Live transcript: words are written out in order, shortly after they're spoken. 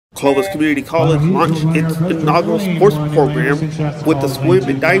Clovis Community College launched its inaugural sports program with the swim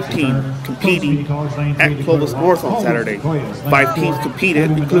and dive team competing at Clovis North on Saturday. 5 teams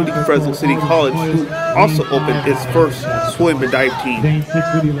competed, including Fresno City College, who also opened its first swim and dive team.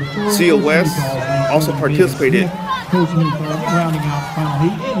 COS also participated.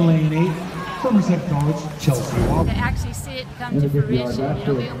 To actually see it come to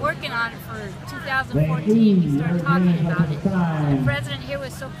fruition. We've been working on it for 2014. We started talking about it. The president here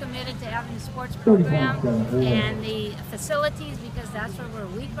was so committed to having the sports program and the facilities, because that's where we're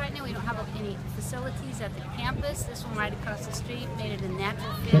weak right now. We don't have any facilities at the campus. This one right across the street made it a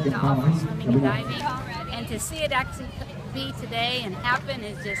natural fit to offer swimming and diving. And to see it actually be today and happen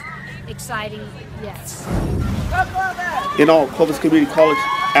is just exciting, yes. In all, Clovis Community College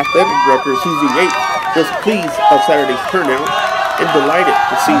athletic director Susie Yates was pleased of Saturday's turnout and delighted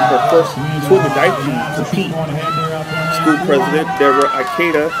to see her first swim and dive team compete. School president Deborah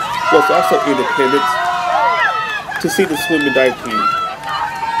Ikeda was also in attendance to see the swim and dive team.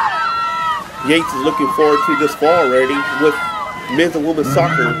 Yates is looking forward to this fall already, with men's and women's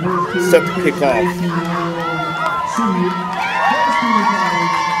soccer set to kick off.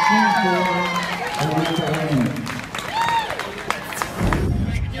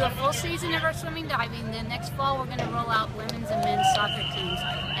 Do a full season of our swimming diving, then next fall we're going to roll out women's and men's soccer teams,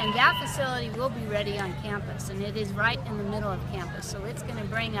 and that facility will be ready on campus, and it is right in the middle of campus, so it's going to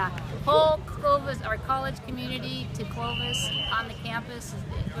bring a whole Clovis, our college community, to Clovis on the campus.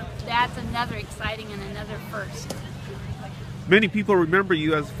 That's another exciting and another first. Many people remember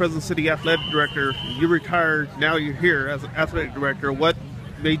you as Fresno City Athletic Director. You retired, now you're here as Athletic Director. What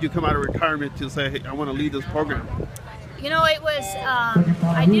made you come out of retirement to say, hey, I want to lead this program? You know, it was,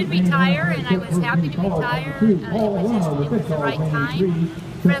 I did retire, and I was happy to retire. It was the right time.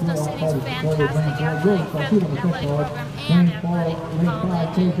 Fresno City's a fantastic athletic program and athletic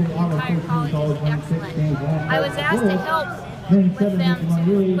college, and the entire college is excellent. I was asked to help with them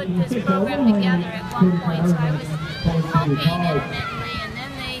to put this program together at one point, so I was helping intermittently, and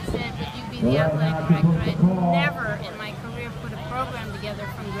then they said, would you be the athletic director? I'd never in my career put a program together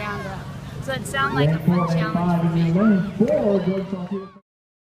from ground up. So it sounded like a fun challenge for me.